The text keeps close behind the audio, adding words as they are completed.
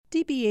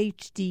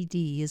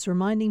GBHDD is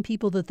reminding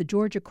people that the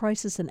Georgia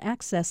Crisis and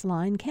Access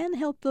Line can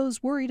help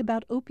those worried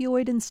about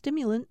opioid and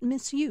stimulant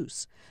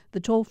misuse. The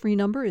toll-free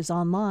number is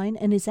online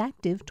and is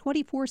active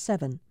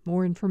 24/7.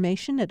 More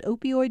information at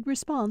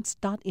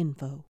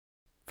opioidresponse.info.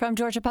 From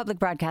Georgia Public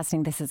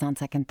Broadcasting, this is On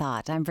Second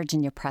Thought. I'm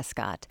Virginia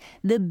Prescott.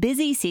 The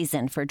busy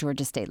season for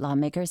Georgia state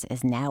lawmakers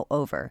is now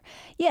over.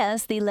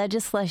 Yes, the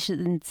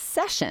legislation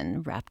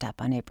session wrapped up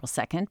on April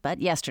 2nd,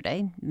 but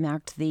yesterday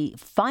marked the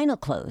final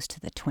close to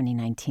the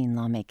 2019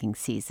 lawmaking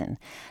season.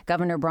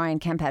 Governor Brian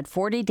Kemp had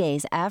 40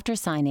 days after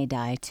sine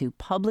die to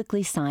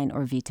publicly sign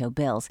or veto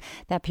bills.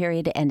 That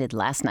period ended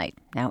last night.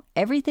 Now,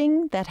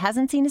 everything that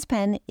hasn't seen his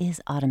pen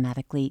is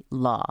automatically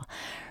law.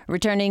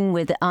 Returning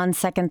with On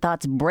Second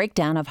Thought's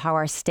breakdown of how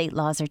our state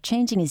laws are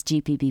changing is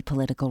GPB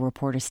political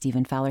reporter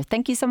Stephen Fowler.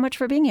 Thank you so much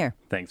for being here.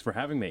 Thanks for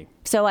having me.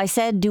 So I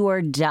said do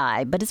or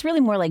die, but it's really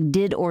more like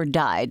did or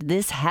died.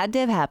 This had to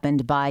have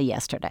happened by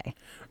yesterday.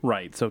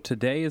 Right. So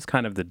today is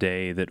kind of the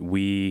day that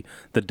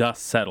the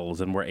dust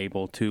settles and we're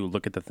able to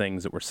look at the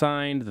things that were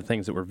signed, the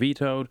things that were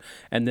vetoed,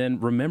 and then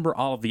remember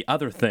all of the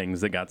other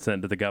things that got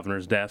sent to the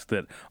governor's desk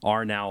that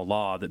are now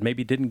law that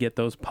maybe didn't get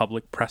those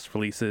public press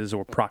releases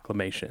or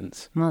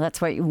proclamations. Well,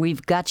 that's what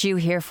we've got you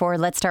here for.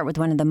 Let's start with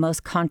one of the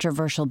most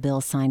controversial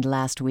bills signed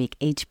last week,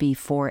 HB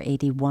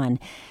 481,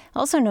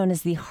 also known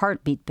as the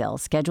Heartbeat Bill,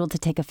 scheduled to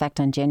take effect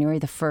on January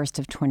the 1st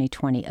of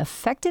 2020,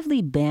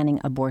 effectively banning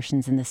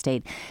abortions in the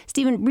state.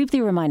 Stephen, briefly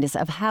remind us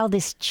of how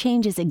this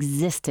changes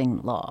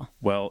existing law.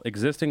 Well,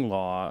 existing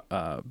law,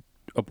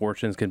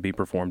 abortions can be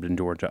performed in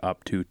Georgia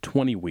up to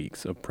 20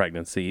 weeks of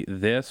pregnancy.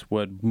 This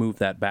would move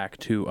that back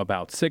to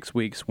about 6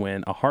 weeks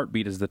when a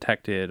heartbeat is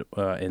detected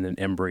in an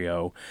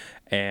embryo.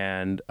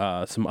 And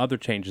some other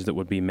changes that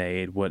would be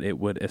made, it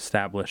would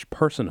establish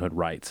personhood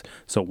rights.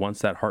 So once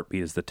that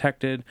heartbeat is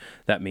detected,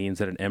 that means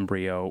that an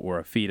embryo or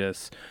a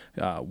fetus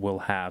will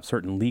have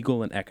certain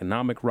legal and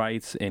economic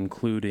rights,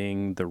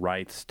 including the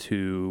rights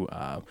to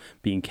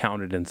being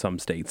counted in some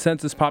state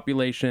census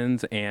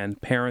populations,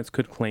 and parents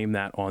could claim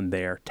that on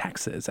their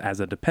taxes as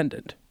a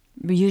dependent.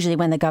 Usually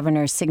when the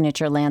governor's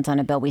signature lands on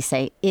a bill, we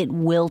say it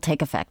will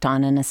take effect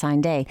on an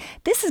assigned day.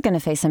 This is going to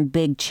face some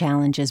big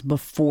challenges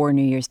before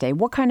New Year's Day.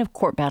 What kind of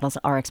court battles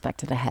are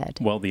expected ahead?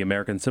 Well, the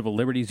American Civil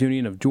Liberties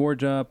Union of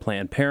Georgia,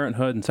 Planned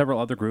Parenthood, and several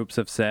other groups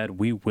have said,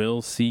 we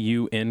will see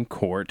you in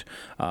court.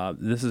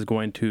 This is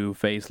going to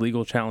face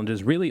legal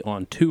challenges really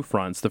on two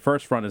fronts. The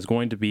first front is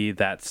going to be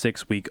that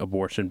 6-week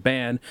abortion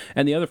ban,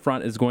 and the other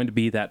front is going to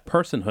be that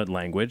personhood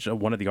language.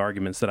 One of the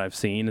arguments that I've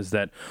seen is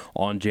that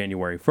on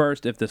January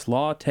 1st, if this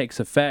law takes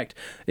effect,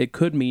 it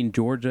could mean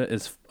Georgia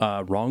is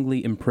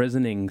wrongly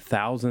imprisoning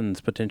thousands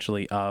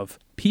potentially of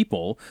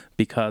people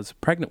because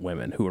pregnant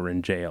women who are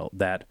in jail,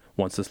 that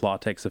once this law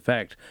takes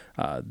effect,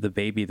 the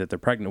baby that they're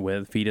pregnant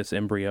with, fetus,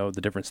 embryo,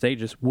 the different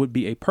stages, would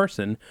be a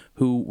person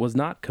who was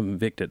not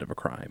convicted of a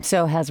crime.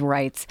 So has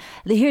rights.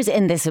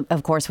 And this,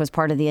 of course, was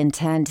part of the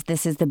intent.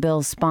 This is the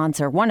bill's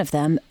sponsor, one of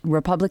them,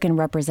 Republican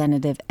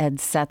Representative Ed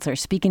Setzler,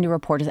 speaking to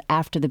reporters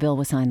after the bill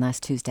was signed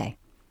last Tuesday.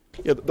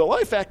 Yeah, the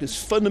Life Act is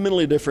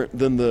fundamentally different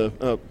than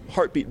the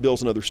heartbeat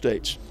bills in other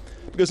states.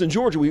 Because in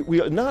Georgia,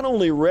 we not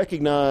only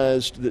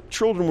recognized that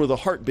children with a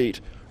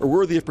heartbeat are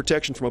worthy of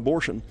protection from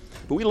abortion,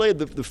 but we laid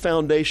the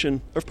foundation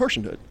of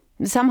personhood.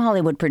 Some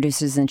Hollywood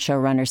producers and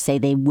showrunners say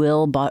they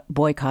will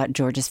boycott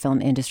Georgia's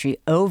film industry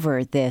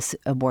over this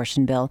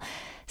abortion bill.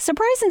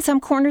 Surprised in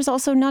some corners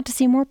also not to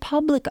see more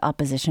public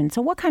opposition.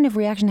 So what kind of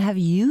reaction have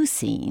you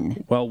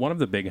seen? Well, one of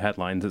the big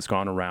headlines that's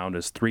gone around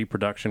is 3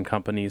 production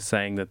companies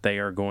saying that they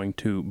are going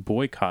to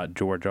boycott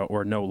Georgia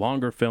or no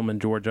longer film in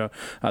Georgia.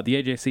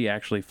 The AJC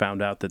actually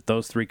found out that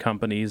those 3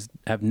 companies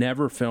have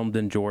never filmed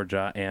in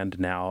Georgia, and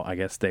now I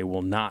guess they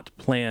will not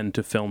plan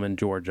to film in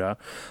Georgia.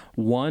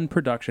 One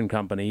production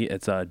company,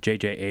 it's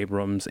J.J.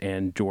 Abrams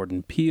and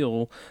Jordan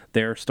Peele,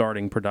 they're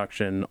starting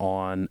production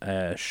on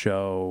a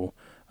show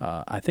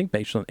I think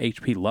based on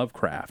H.P.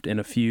 Lovecraft, in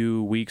a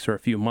few weeks or a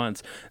few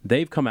months.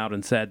 They've come out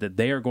and said that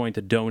they are going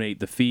to donate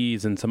the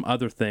fees and some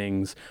other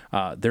things.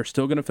 They're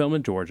still going to film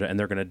in Georgia, and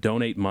they're going to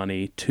donate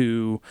money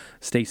to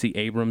Stacey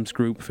Abrams'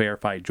 group, Fair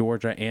Fight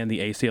Georgia, and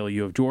the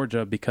ACLU of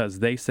Georgia, because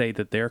they say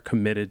that they're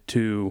committed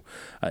to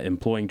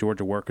employing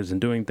Georgia workers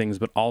and doing things,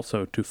 but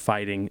also to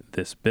fighting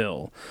this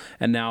bill.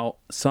 And now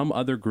some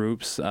other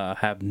groups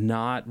have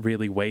not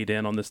really weighed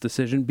in on this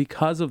decision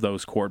because of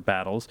those court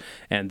battles,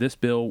 and this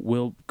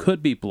bill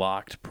could be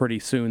blocked pretty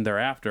soon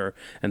thereafter,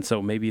 and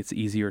so maybe it's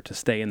easier to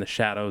stay in the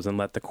shadows and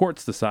let the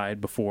courts decide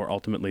before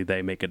ultimately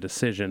they make a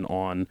decision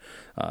on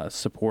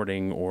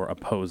supporting or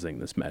opposing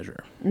this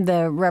measure.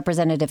 The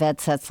Representative Ed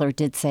Setzler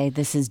did say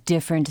this is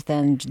different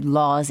than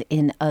laws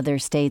in other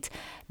states.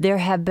 There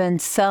have been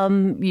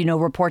some,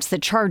 reports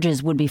that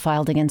charges would be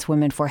filed against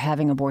women for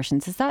having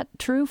abortions. Is that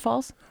true,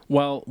 false?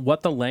 Well,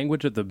 what the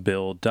language of the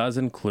bill does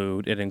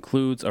include, it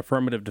includes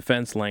affirmative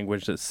defense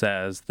language that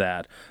says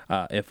that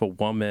if a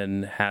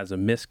woman has a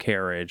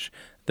miscarriage,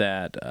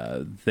 that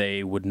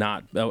they would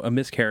not, a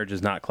miscarriage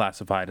is not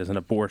classified as an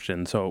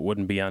abortion, so it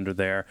wouldn't be under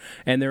there.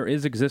 And there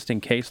is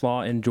existing case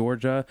law in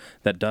Georgia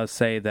that does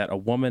say that a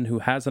woman who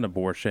has an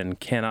abortion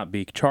cannot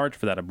be charged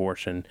for that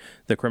abortion.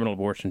 The criminal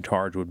abortion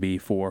charge would be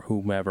for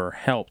whomever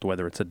helped,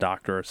 whether it's a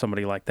doctor or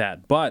somebody like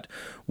that. But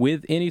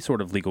with any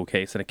sort of legal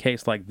case, in a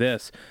case like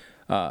this,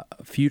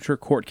 future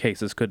court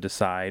cases could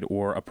decide,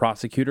 or a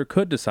prosecutor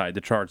could decide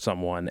to charge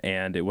someone,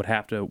 and it would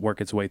have to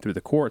work its way through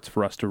the courts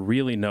for us to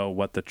really know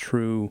what the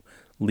true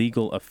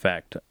legal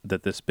effect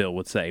that this bill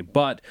would say.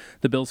 But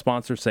the bill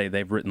sponsors say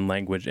they've written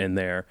language in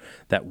there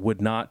that would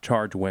not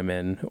charge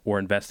women or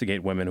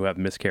investigate women who have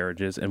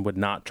miscarriages, and would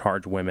not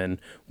charge women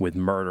with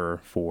murder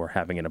for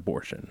having an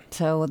abortion.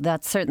 So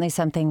that's certainly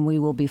something we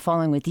will be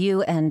following with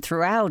you and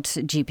throughout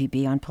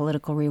GPB on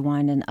Political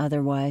Rewind and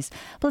otherwise.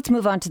 But let's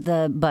move on to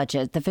the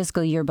budget, the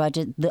fiscal year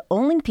budget, the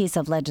only piece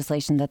of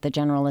legislation that the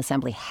General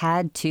Assembly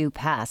had to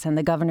pass. And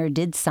the governor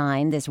did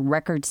sign this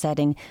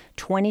record-setting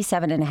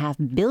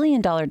 $27.5 billion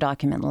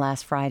document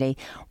last Friday.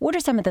 What are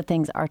some of the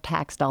things our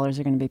tax dollars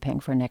are going to be paying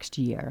for next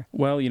year?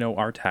 Well,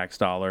 our tax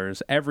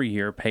dollars every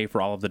year pay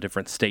for all of the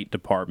different state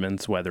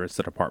departments, whether it's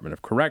the Department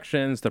of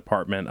Corrections,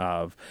 Department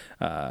of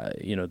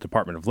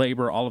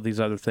Labor, all of these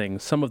other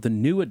things. Some of the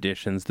new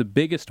additions, the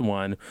biggest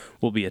one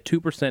will be a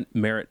 2%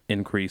 merit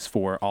increase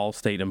for all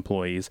state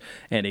employees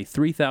and a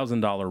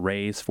 $3,000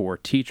 raise for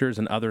teachers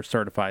and other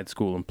certified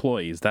school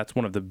employees. That's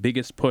one of the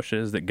biggest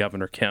pushes that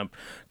Governor Kemp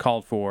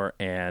called for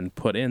and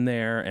put in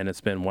there, and it's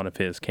been one of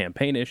his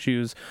campaign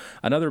issues.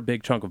 Another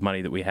big chunk of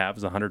money that we have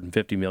is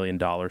 $150 million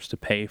to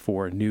pay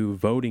for new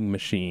voting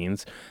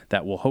machines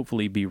that will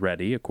hopefully be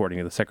ready, according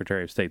to the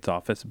Secretary of State's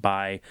office,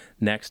 by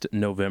next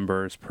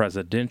November's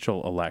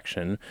presidential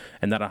election.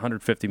 And that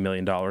 $150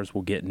 million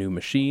will get new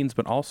machines,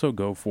 but also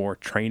go for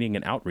training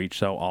and outreach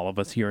so all of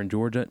us here in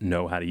Georgia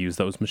know how to use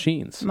those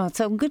machines. Well,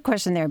 so good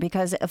question there,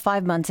 because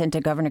 5 months into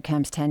Governor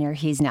Kemp's tenure,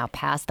 he's now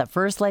passed the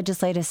first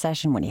legislative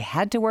session when he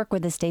had to work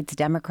with the state's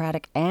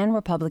Democratic and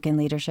Republican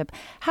leadership.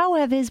 How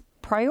have his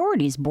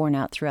priorities borne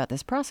out throughout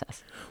this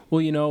process?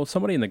 Well,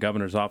 somebody in the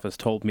governor's office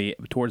told me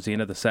towards the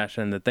end of the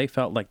session that they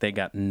felt like they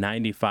got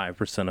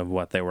 95% of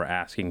what they were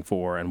asking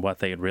for and what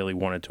they had really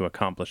wanted to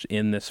accomplish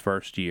in this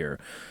first year.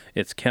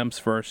 It's Kemp's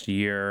first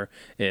year.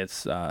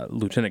 It's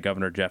Lieutenant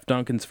Governor Jeff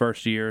Duncan's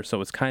first year. So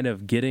it's kind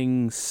of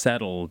getting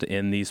settled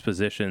in these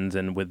positions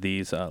and with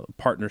these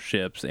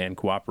partnerships and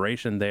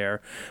cooperation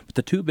there. But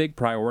the two big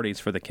priorities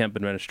for the Kemp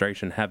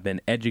administration have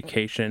been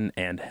education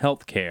and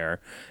health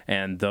care,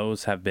 and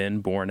those have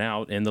been borne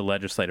out in the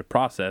legislative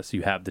process.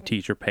 You have the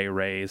teacher pay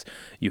raise,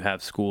 you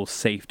have school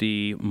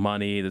safety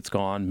money that's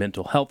gone,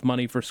 mental health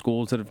money for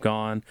schools that have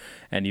gone,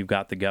 and you've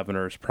got the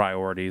governor's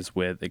priorities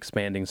with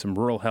expanding some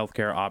rural health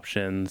care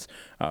options,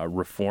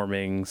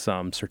 reforming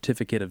some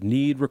certificate of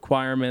need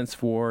requirements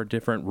for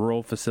different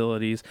rural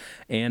facilities,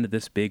 and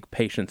this big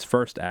Patients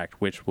First Act,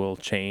 which will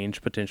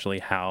change potentially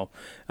how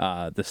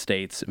the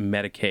state's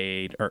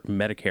Medicaid or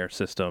Medicare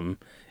system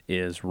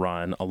is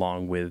run,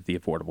 along with the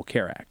Affordable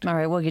Care Act. All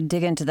right, we'll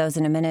dig into those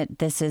in a minute.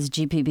 This is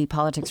GPB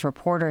politics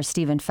reporter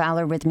Stephen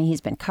Fowler with me.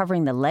 He's been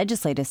covering the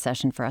legislative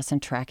session for us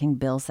and tracking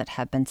bills that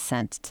have been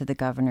sent to the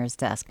governor's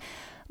desk.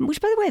 Which,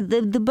 by the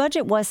way, the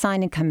budget was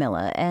signed in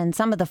Camilla, and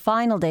some of the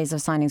final days of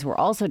signings were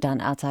also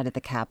done outside of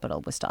the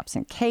Capitol, with stops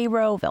in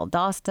Cairo,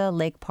 Valdosta,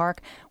 Lake Park.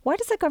 Why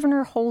does the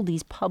governor hold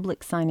these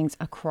public signings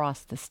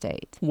across the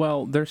state?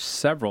 Well, there's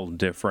several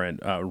different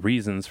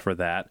reasons for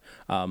that.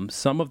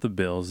 Some of the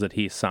bills that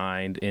he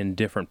signed in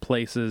different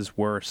places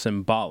were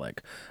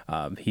symbolic.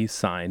 He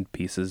signed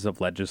pieces of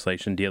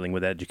legislation dealing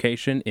with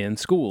education in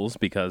schools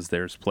because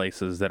there's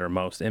places that are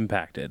most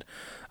impacted.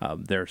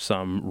 There's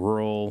some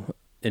rural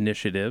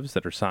initiatives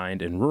that are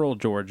signed in rural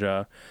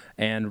Georgia,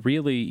 and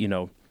really,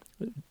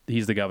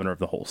 he's the governor of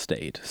the whole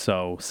state.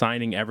 So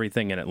signing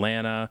everything in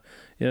Atlanta,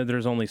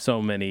 there's only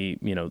so many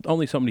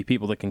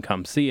people that can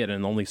come see it,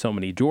 and only so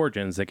many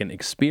Georgians that can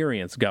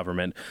experience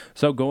government.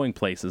 So going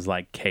places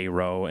like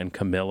Cairo and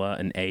Camilla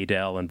and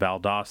Adel and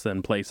Valdosta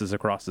and places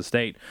across the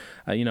state,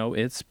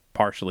 it's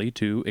partially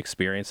to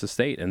experience the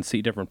state and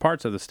see different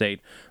parts of the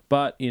state.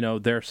 But,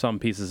 there are some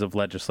pieces of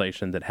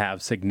legislation that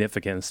have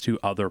significance to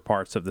other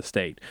parts of the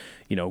state.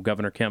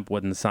 Governor Kemp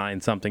wouldn't sign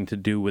something to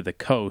do with the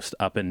coast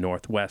up in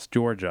northwest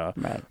Georgia.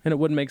 Right. And it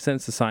wouldn't make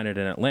sense to sign it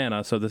in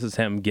Atlanta. So this is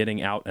him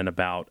getting out and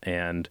about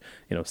and,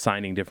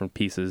 signing different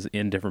pieces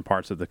in different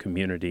parts of the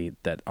community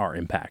that are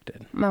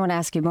impacted. I want to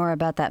ask you more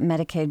about that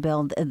Medicaid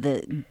bill.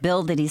 The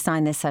bill that he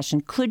signed this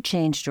session could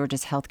change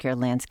Georgia's healthcare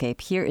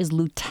landscape. Here is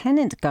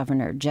Lieutenant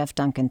Governor Jeff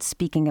Duncan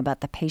speaking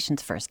about the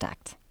Patients First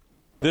Act.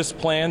 This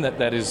plan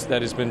that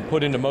has been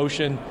put into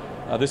motion,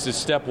 this is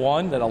step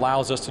one that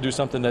allows us to do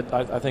something that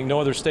I think no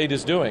other state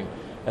is doing,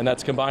 and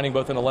that's combining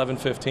both an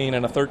 1115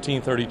 and a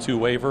 1332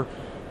 waiver.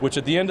 which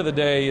at the end of the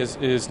day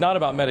is not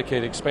about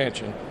Medicaid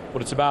expansion.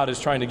 What it's about is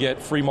trying to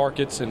get free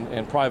markets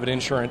and private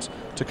insurance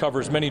to cover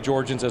as many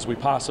Georgians as we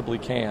possibly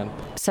can.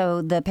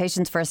 So the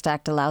Patients First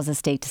Act allows the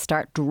state to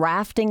start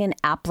drafting an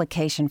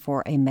application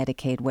for a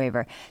Medicaid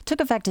waiver. It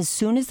took effect as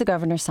soon as the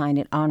governor signed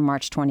it on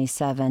March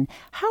 27.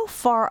 How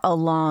far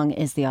along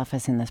is the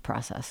office in this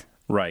process?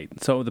 Right.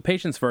 So the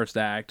Patients First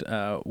Act,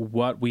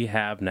 what we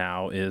have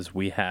now is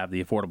we have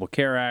the Affordable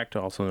Care Act,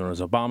 also known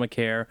as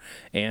Obamacare,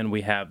 and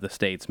we have the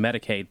state's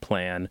Medicaid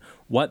plan.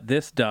 What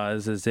this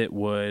does is it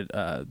would,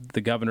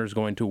 the governor's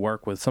going to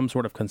work with some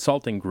sort of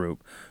consulting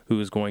group who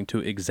is going to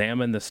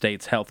examine the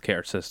state's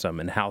healthcare system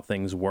and how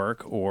things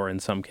work, or in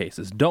some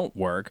cases don't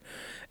work.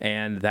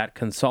 And that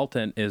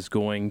consultant is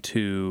going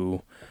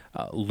to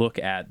look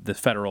at the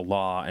federal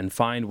law and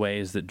find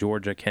ways that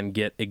Georgia can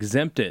get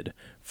exempted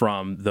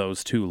from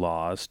those two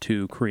laws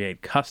to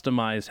create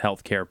customized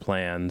health care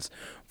plans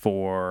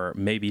for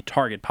maybe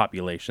target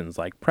populations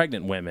like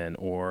pregnant women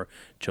or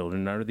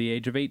children under the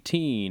age of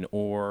 18,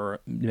 or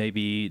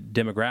maybe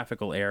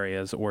demographical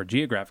areas or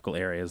geographical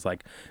areas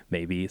like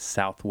maybe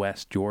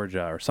Southwest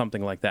Georgia or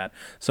something like that.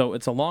 So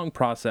it's a long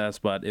process,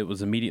 but it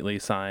was immediately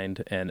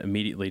signed and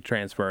immediately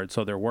transferred.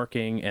 So they're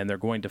working and they're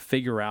going to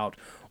figure out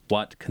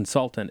what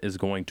consultant is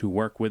going to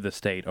work with the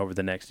state over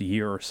the next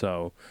year or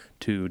so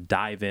to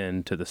dive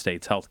into the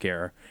state's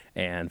healthcare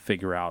and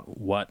figure out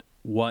what,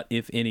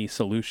 if any,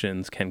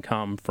 solutions can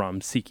come from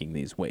seeking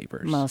these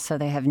waivers. Well, so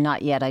they have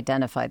not yet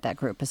identified that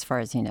group as far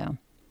as you know.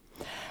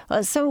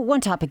 So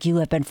one topic you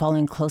have been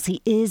following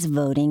closely is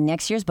voting.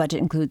 Next year's budget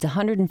includes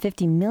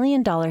 $150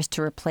 million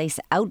to replace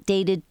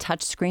outdated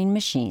touchscreen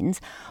machines.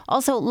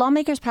 Also,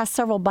 lawmakers passed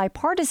several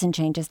bipartisan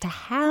changes to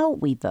how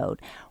we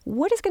vote.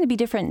 What is going to be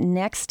different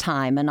next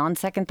time an On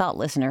Second Thought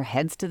listener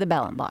heads to the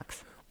ballot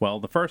box? Well,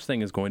 the first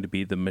thing is going to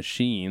be the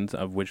machines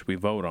of which we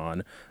vote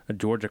on.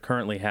 Georgia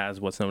currently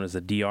has what's known as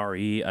a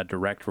DRE, a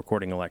direct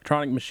recording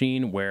electronic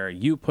machine, where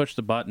you push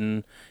the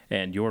button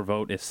and your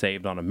vote is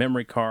saved on a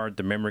memory card.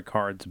 The memory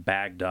card's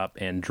bagged up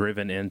and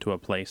driven into a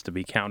place to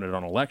be counted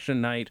on election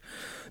night.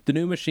 The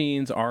new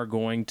machines are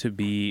going to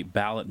be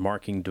ballot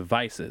marking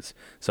devices.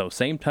 So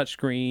same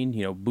touchscreen,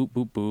 boop,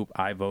 boop, boop.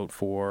 I vote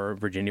for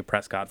Virginia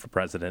Prescott for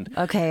president.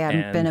 Okay,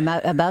 I've been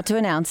about to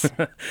announce.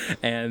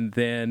 And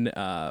then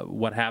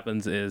what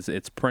happens is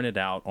it's printed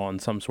out on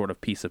some sort of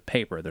piece of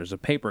paper. There's a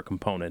paper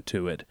component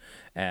to it,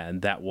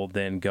 and that will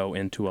then go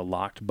into a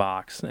locked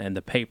box, and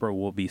the paper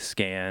will be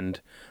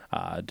scanned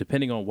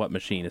depending on what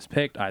machine is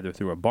picked, either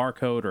through a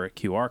barcode or a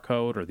QR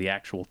code or the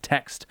actual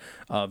text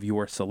of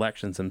your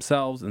selections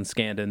themselves, and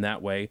scanned in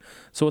that way.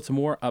 So it's a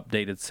more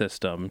updated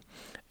system.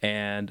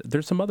 And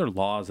there's some other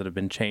laws that have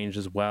been changed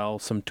as well,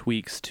 some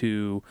tweaks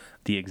to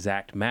the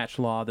exact match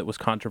law that was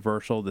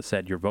controversial that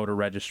said your voter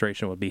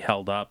registration would be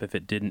held up if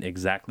it didn't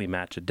exactly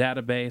match a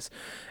database,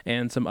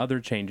 and some other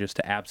changes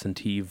to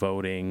absentee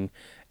voting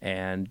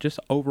and just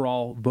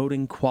overall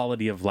voting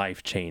quality of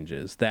life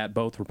changes that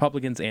both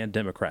Republicans and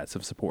Democrats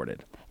have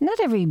supported. Not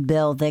every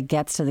bill that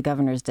gets to the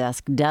governor's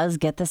desk does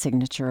get the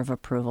signature of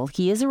approval.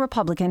 He is a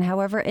Republican,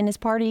 however, and his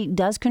party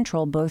does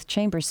control both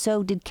chambers.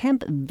 So did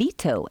Kemp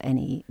veto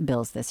any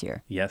bills this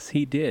year? Yes,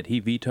 he did. He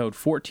vetoed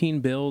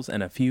 14 bills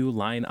and a few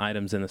line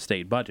items in the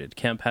state budget.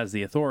 Kemp has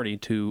the authority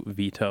to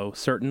veto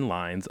certain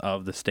lines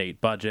of the state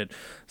budget,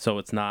 so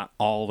it's not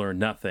all or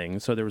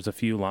nothing. So there was a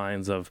few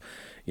lines of,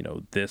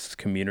 this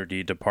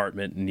community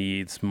department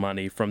needs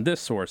money from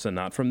this source and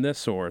not from this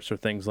source, or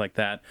things like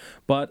that.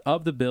 But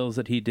of the bills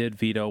that he did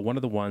veto, one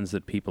of the ones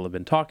that people have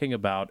been talking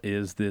about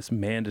is this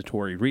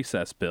mandatory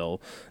recess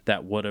bill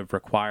that would have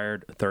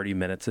required 30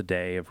 minutes a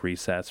day of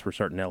recess for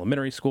certain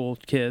elementary school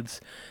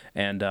kids.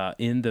 And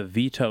in the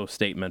veto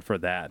statement for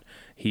that,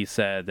 he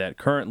said that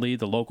currently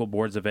the local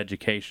boards of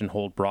education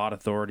hold broad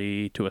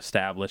authority to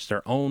establish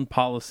their own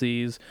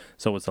policies,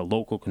 so it's a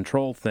local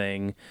control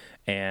thing.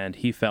 And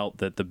he felt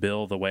that the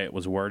bill, the way it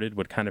was worded,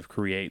 would kind of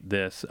create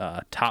this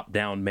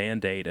top-down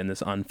mandate and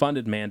this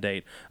unfunded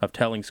mandate of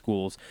telling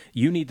schools,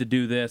 you need to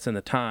do this in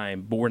the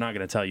time, but we're not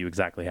going to tell you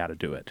exactly how to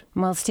do it.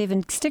 Well,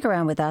 Stephen, stick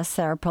around with us.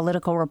 Our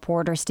political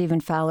reporter,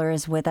 Stephen Fowler,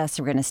 is with us.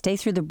 We're going to stay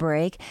through the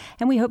break,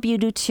 and we hope you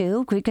do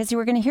too, because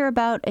we're going to hear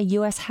about a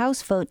U.S.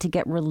 House vote to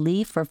get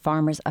relief for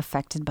farmers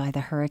affected by the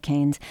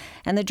hurricanes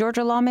and the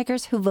Georgia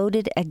lawmakers who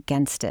voted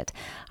against it.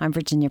 I'm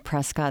Virginia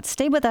Prescott.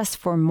 Stay with us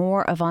for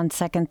more of On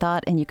Second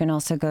Thought, and you can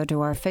also go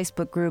to our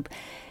Facebook group,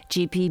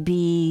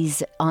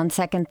 GPB's On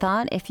Second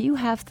Thought. If you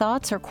have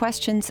thoughts or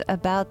questions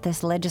about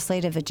this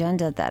legislative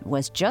agenda that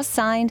was just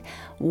signed,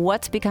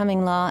 what's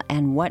becoming law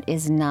and what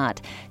is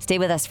not. Stay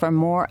with us for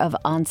more of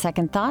On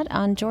Second Thought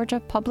on Georgia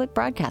Public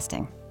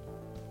Broadcasting.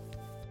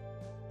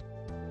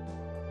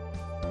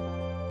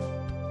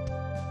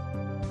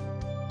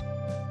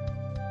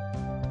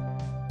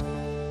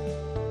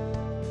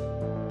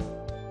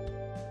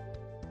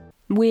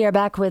 We are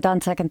back with On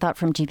Second Thought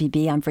from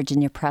GPB. I'm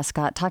Virginia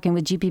Prescott, talking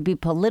with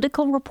GPB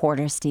political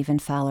reporter Stephen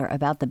Fowler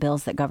about the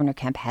bills that Governor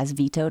Kemp has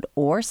vetoed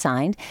or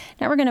signed.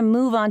 Now we're going to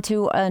move on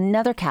to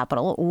another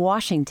capital,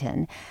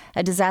 Washington.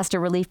 A disaster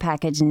relief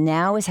package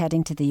now is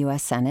heading to the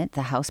U.S. Senate.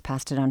 The House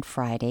passed it on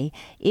Friday.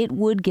 It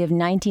would give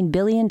 $19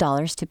 billion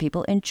to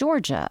people in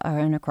Georgia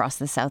and across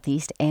the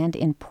Southeast and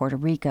in Puerto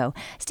Rico.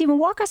 Stephen,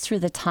 walk us through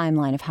the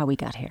timeline of how we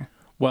got here.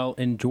 Well,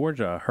 in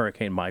Georgia,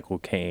 Hurricane Michael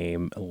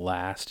came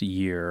last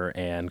year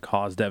and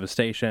caused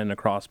devastation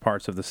across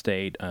parts of the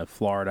state,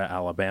 Florida,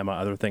 Alabama,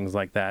 other things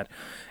like that.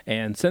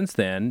 And since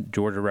then,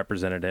 Georgia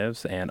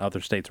representatives and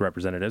other states'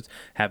 representatives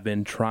have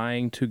been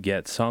trying to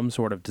get some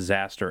sort of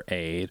disaster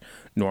aid.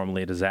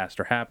 Normally, a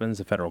disaster happens,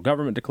 the federal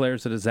government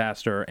declares a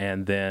disaster,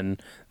 and then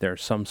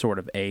there's some sort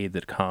of aid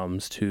that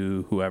comes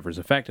to whoever's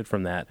affected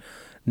from that.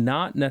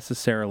 Not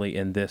necessarily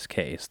in this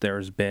case.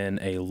 There's been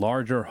a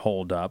larger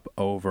holdup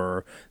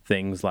over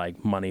things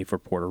like money for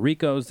Puerto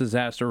Rico's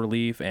disaster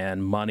relief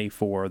and money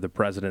for the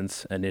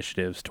president's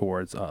initiatives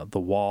towards the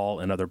wall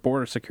and other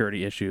border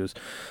security issues.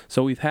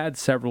 So we've had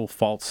several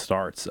false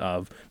starts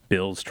of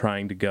bills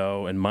trying to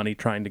go and money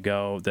trying to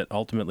go that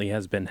ultimately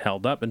has been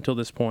held up until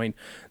this point.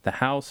 The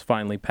House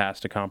finally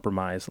passed a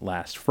compromise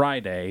last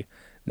Friday.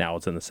 Now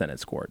it's in the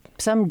Senate's court.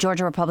 Some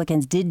Georgia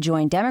Republicans did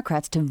join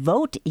Democrats to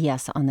vote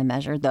yes on the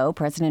measure, though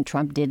President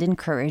Trump did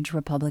encourage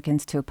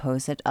Republicans to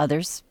oppose it.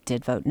 Others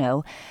did vote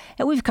no.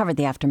 And we've covered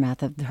the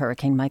aftermath of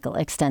Hurricane Michael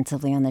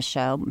extensively on the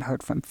show.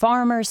 Heard from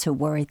farmers who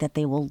worry that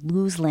they will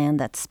lose land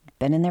that's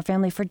been in their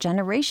family for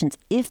generations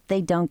if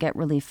they don't get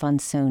relief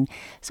funds soon.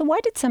 So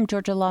why did some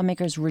Georgia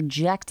lawmakers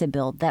reject a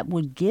bill that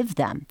would give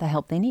them the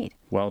help they need?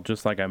 Well,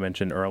 just like I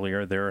mentioned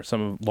earlier, there are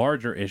some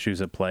larger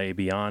issues at play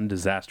beyond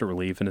disaster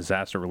relief and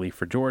disaster relief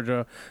for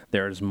Georgia.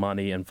 There's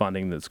money and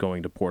funding that's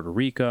going to Puerto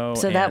Rico.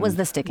 So that was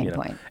the sticking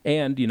point.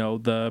 And,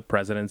 the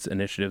president's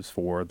initiatives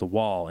for the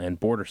wall and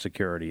border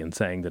security and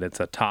saying that it's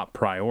a top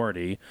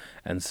priority.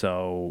 And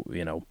so,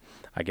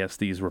 I guess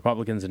these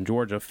Republicans in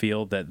Georgia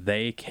feel that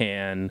they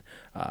can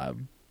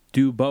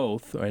do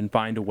both and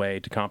find a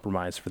way to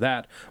compromise for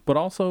that. But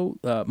also,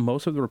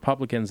 most of the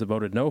Republicans that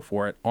voted no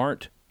for it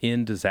aren't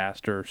in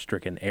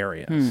disaster-stricken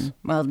areas.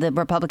 Well, the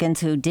Republicans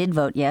who did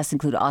vote yes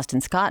include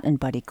Austin Scott and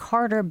Buddy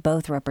Carter.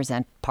 Both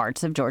represent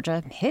parts of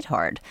Georgia hit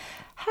hard.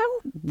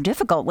 How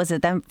difficult was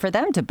it for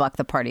them to buck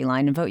the party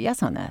line and vote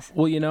yes on this?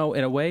 Well,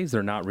 in a ways,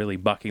 they're not really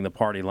bucking the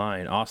party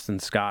line. Austin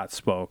Scott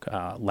spoke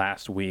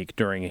last week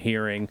during a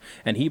hearing,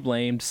 and he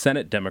blamed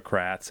Senate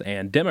Democrats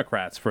and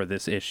Democrats for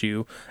this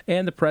issue,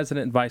 and the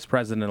president and vice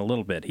president a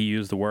little bit. He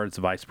used the words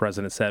the vice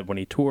president said when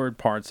he toured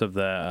parts of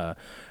the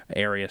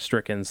area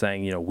stricken,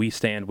 saying, we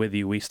stand with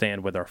you, we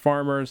stand with our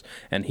farmers.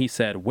 And he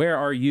said, where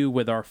are you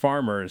with our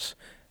farmers,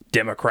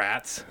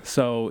 Democrats?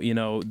 So,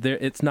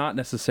 it's not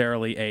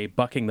necessarily a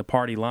bucking the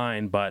party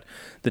line, but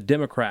the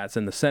Democrats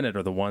in the Senate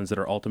are the ones that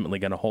are ultimately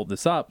going to hold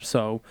this up.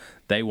 So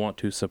they want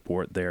to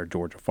support their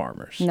Georgia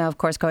farmers. Now, of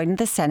course, going to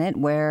the Senate,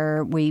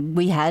 where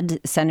we had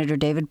Senator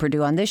David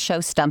Perdue on this show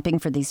stumping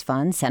for these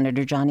funds,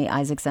 Senator Johnny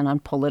Isakson on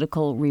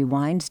Political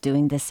Rewind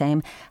doing the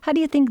same. How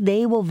do you think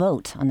they will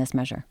vote on this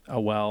measure?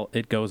 Well,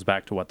 it goes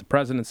back to what the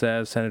president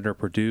says. Senator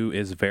Perdue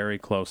is very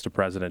close to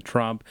President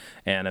Trump.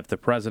 And if the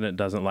president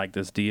doesn't like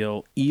this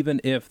deal,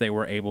 even if they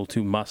were able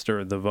to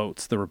muster the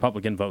votes, the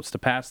Republican votes to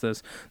pass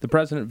this, the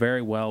president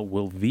very well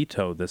will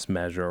veto this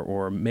measure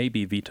or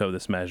maybe veto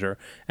this measure.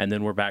 And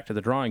then we're back to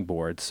the drawing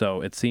board.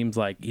 So it seems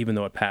like even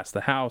though it passed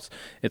the House,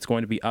 it's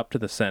going to be up to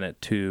the Senate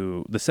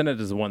the Senate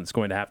is the one that's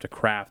going to have to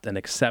craft an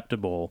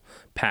acceptable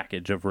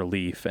package of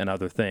relief and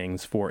other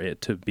things for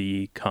it to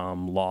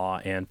become law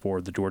and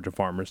for the Georgia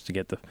farmers to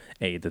get the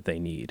aid that they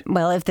need.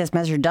 Well, if this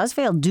measure does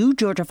fail, do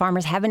Georgia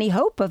farmers have any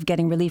hope of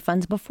getting relief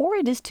funds before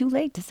it is too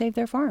late to save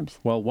their farms?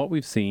 Well, what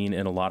we've seen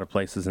in a lot of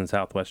places in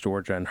Southwest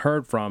Georgia and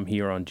heard from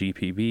here on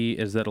GPB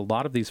is that a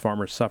lot of these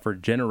farmers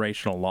suffered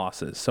generational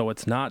losses. So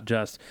it's not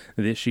just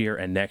this year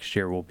and next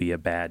year will be a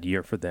bad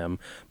year for them,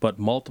 but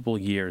multiple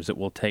years it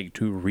will take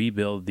to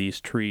rebuild these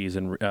trees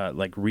and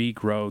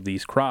regrow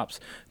these crops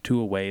to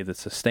a way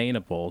that's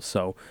sustainable.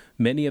 So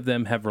many of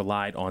them have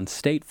relied on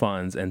state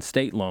funds and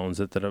state loans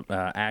that the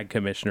Ag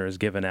Commissioner has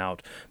given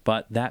out,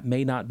 but that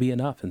may not be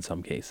enough in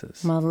some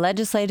cases. Well,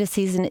 legislative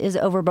season is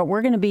over, but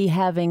we're going to be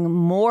having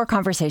more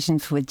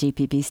conversations with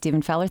GPB.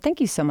 Stephen Fowler, thank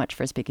you so much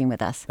for speaking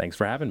with us. Thanks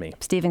for having me.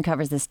 Stephen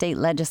covers the state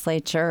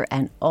legislature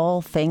and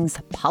all things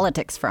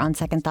politics for On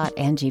Second Thought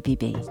and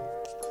GPB.